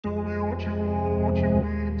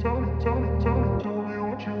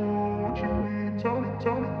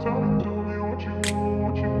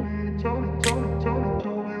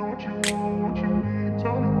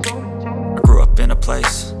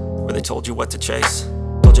place where they told you what to chase,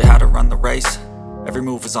 told you how to run the race. Every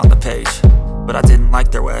move was on the page, but I didn't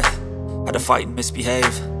like their way. Had to fight and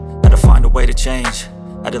misbehave, had to find a way to change,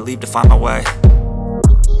 had to leave to find my way.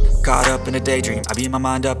 Caught up in a daydream, I beat my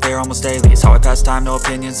mind up there almost daily. It's how I pass time, no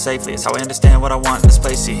opinions safely. It's how I understand what I want in this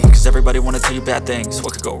place, see. Cause everybody wanna tell you bad things,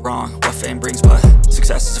 what could go wrong, what fame brings. But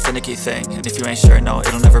success is a finicky thing, and if you ain't sure, no,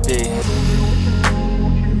 it'll never be.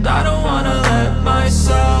 I don't wanna let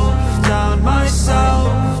myself down,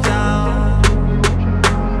 myself down.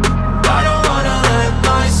 I don't wanna let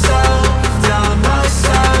myself down,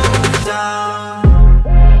 myself down.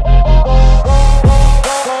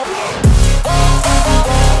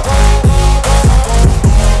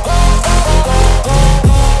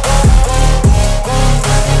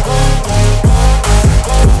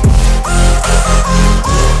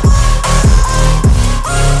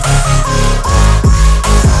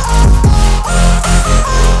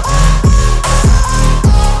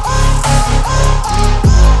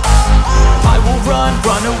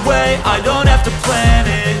 I don't have to plan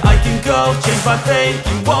it, I can go change my fate.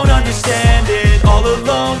 You won't understand it, all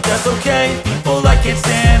alone, that's okay. People I can't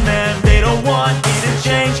stand them, they don't want me to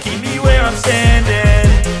change. Keep me where I'm standing,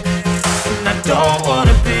 and I don't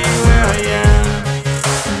wanna be where I am.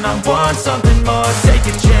 And I want something more, take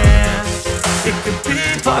a chance. It could be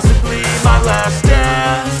possibly my last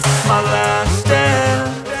dance, my last dance.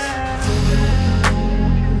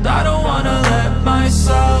 And I don't wanna let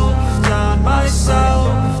myself down, myself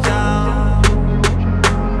down.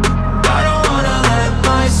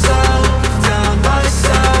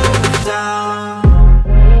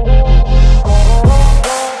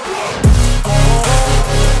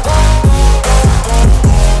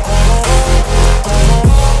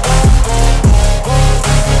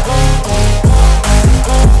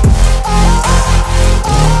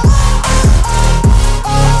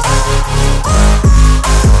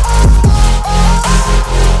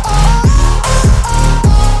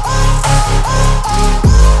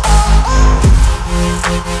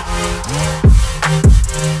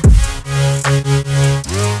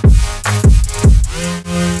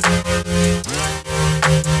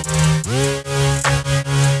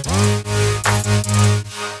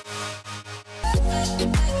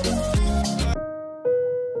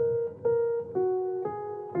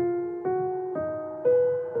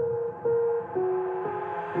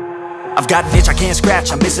 I've got an itch I can't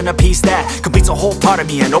scratch, I'm missing a piece that completes a whole part of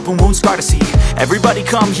me, an open wound scar to see. Everybody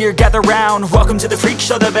come here, gather round, welcome to the freak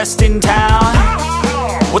show, the best in town.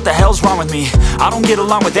 What the hell's wrong with me? I don't get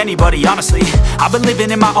along with anybody, honestly. I've been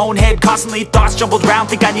living in my own head constantly, thoughts jumbled round,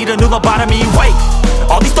 think I need a new lobotomy. Wait,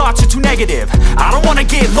 all these thoughts are too negative, I don't wanna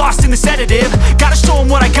get lost in the sedative. Gotta show them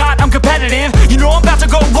what I got, I'm competitive. You know I'm about to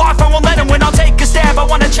go off, I won't let them win, I'll take a stab. I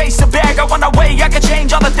wanna chase a bag, I want a way I can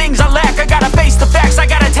change all the things I lack. I gotta face the facts, I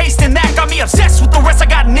got a taste in that. Got me obsessed with the rest, I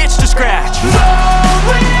got an itch to scratch. Going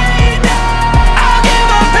now, I'll give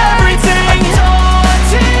up everything.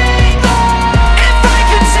 Daunting though, if I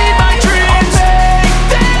could see my dreams, I'll make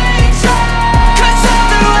things right. 'Cause I'll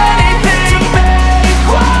do anything to make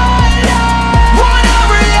what I want a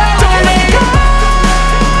reality. Don't let go,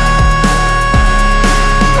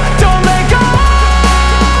 don't let go.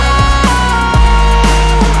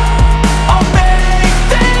 I'll make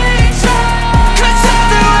things right. 'Cause I'll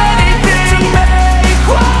do anything to make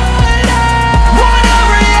what I want a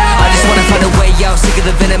reality. I just wanna find a way out, sick of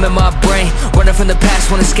the venom in my brain. Running from the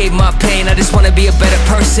past, wanna escape my pain. I just wanna be a better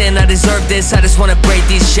person, I deserve this. I just wanna break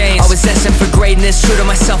these chains. Always asking for greatness, true to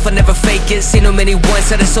myself, I never fake it. Seen too many once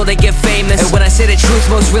that I so they get famous. And when I say the truth,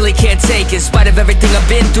 most really can't take it. In spite of everything I've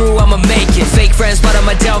been through, I'ma make it. Fake friends, but on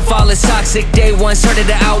my downfall is toxic. Day one, started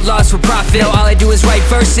the outlaws for profit. Now all I do is write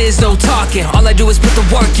verses, no talking. All I do is put the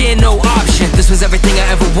work in, no option. This was everything I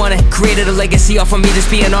ever wanted. Created a legacy off of me, just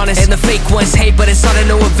being honest. And the fake ones hate, but it's all to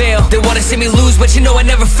no avail. They wanna see me lose, but you know I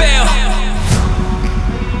never fail.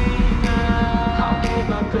 I'll give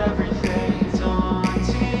up everything,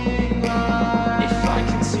 daunting life. If I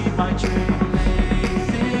can see my dream, make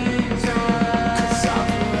things right. 'Cause I'll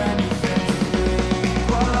do anything to make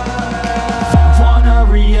what I want a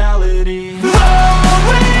reality.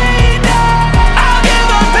 Going now, I'll give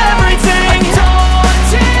up everything,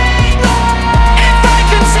 daunting life. If I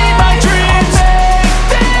can see my dreams, I'll make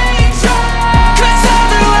things right. 'Cause I'll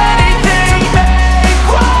do anything to make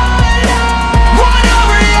what I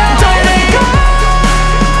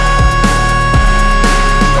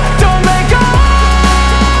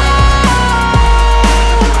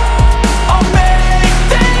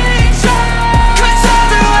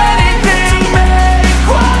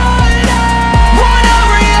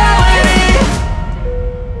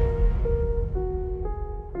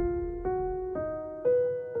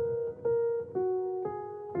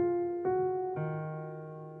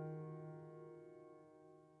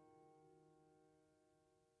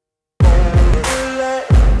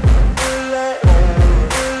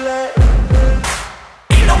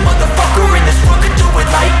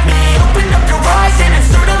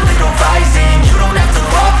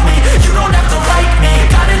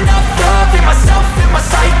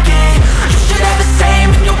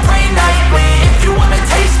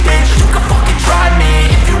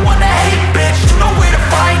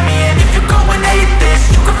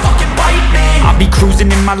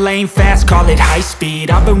my lane fast, call it high speed.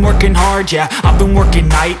 I've been working hard, yeah, I've been working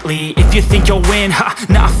nightly. If you think you'll win, ha,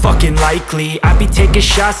 not fucking likely. I be taking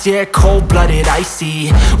shots, yeah, cold-blooded,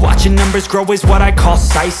 icy. Watching numbers grow is what I call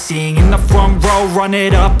sightseeing. In the front row, run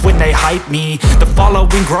it up when they hype me. The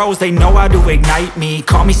following grows, they know how to ignite me.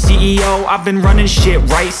 Call me CEO, I've been running shit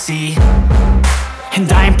right, see. And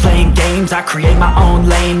I ain't playing games, I create my own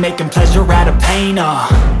lane, making pleasure out of pain,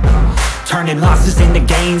 turning losses into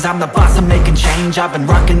gains. I'm the boss, I'm making change. I've been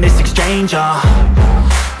rocking this exchange,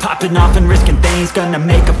 popping off and risking things. Gonna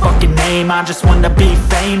make a fucking name, I just wanna be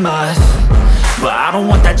famous. But I don't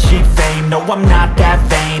want that cheap fame, no I'm not that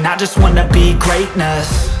vain. I just wanna be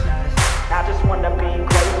greatness. I just wanna be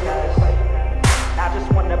greatness. I just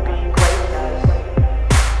wanna be greatness.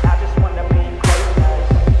 I just wanna be greatness.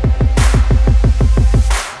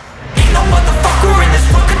 Ain't no motherfucker in this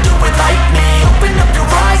world could do it like me. Open up your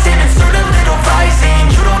eyes and insert a little rising.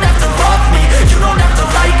 You don't have to love me, you don't have to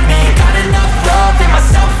like me. Got enough love in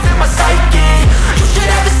myself, in my psyche. You should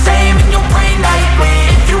have the same in your brain nightly.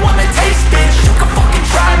 If you wanna taste, bitch, you can fucking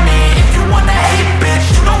try me. If you wanna hate, bitch,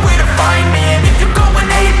 you know where to find me. And if you're going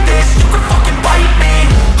hate this, you can fucking bite me.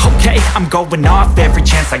 Okay, I'm going off every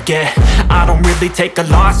chance I get. I don't really take a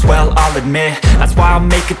loss, well, I'll admit. That's why I'll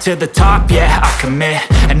make it to the top, yeah, I commit.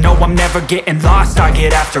 And no, I'm never getting lost, I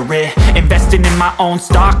get after it. Investing in my own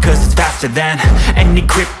stock, cause it's faster than any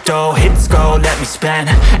crypto hits go, let me spend.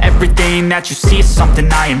 Everything that you see is something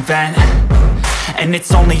I invent, and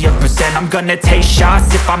it's only a percent. I'm gonna take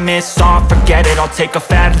shots, if I miss all, forget it. I'll take a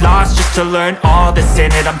fat loss just to learn all that's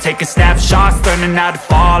in it. I'm taking snapshots, learning how to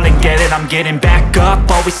fall and get it. I'm getting back up,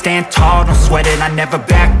 always stand tall, don't sweat it. I never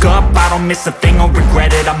back up, I don't miss a thing or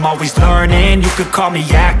regret it. I'm always learning, you could call me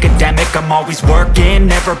academic. I'm always working,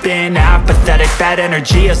 never been apathetic. Bad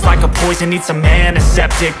energy is like a poison, needs some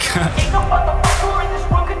antiseptic. Ain't no motherfucker in this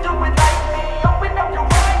world could do it like me. Open up your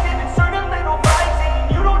eyes and insert a little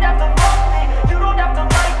rising. You don't have to love me, you don't have to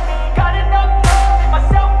like me. Got enough love in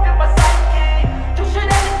myself, in my psyche. You should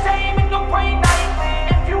have the same in your brain nightly.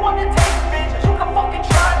 If you wanna taste, bitch, you can fucking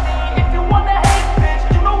try me. If you wanna hate, bitch,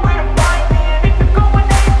 you know where to find me. And if you're going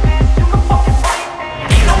hate, bitch, you can fucking fight me.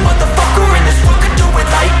 Ain't no motherfucker in this world could do it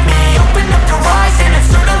like me. Open up your eyes and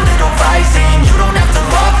insert a little rising. You don't have to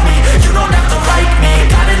love me, you don't have to like me.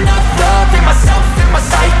 Got enough love in myself, in my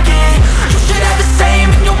psyche. You should have the same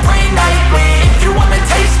in your brain nightly. If you wanna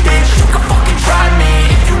taste, bitch, you can fucking try me.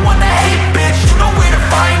 If you wanna hate, bitch, you know where to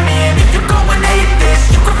find me. And if you're going hate this,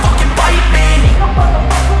 you can fucking bite me. Ain't no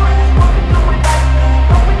motherfucker in this world could do it like me.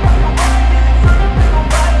 Open up your eyes and insert a little rising. You don't have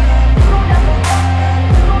to love me, you don't have to like me.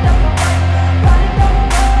 Got enough love in myself.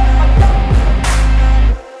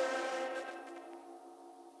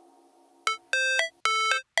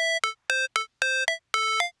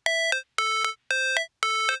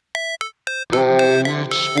 How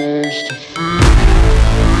it's supposed to feel.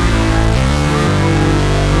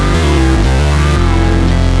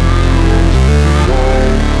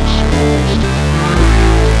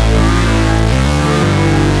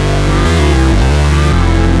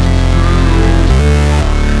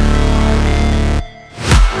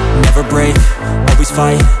 Never break, always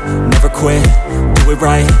fight, never quit, do it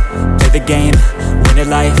right, play the game, win it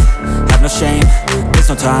life, have no shame, there's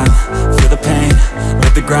no time, feel the pain,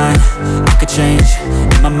 live the grind, I could change,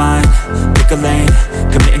 in my mind, pick a lane,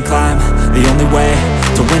 commit and climb, the only way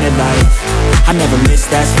to win at life. I never miss,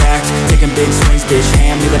 that's fact, taking big swings, bitch,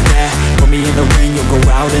 hand me the bat, put me in the ring, you'll go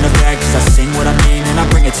out in a bag, cause I sing what I mean and I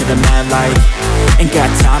bring it to the mad light. Ain't got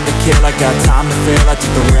time to kill, I got time to feel, I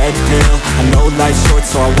took the red pill, I know life's short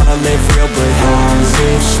so I wanna live real, but how's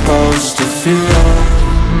it supposed to feel?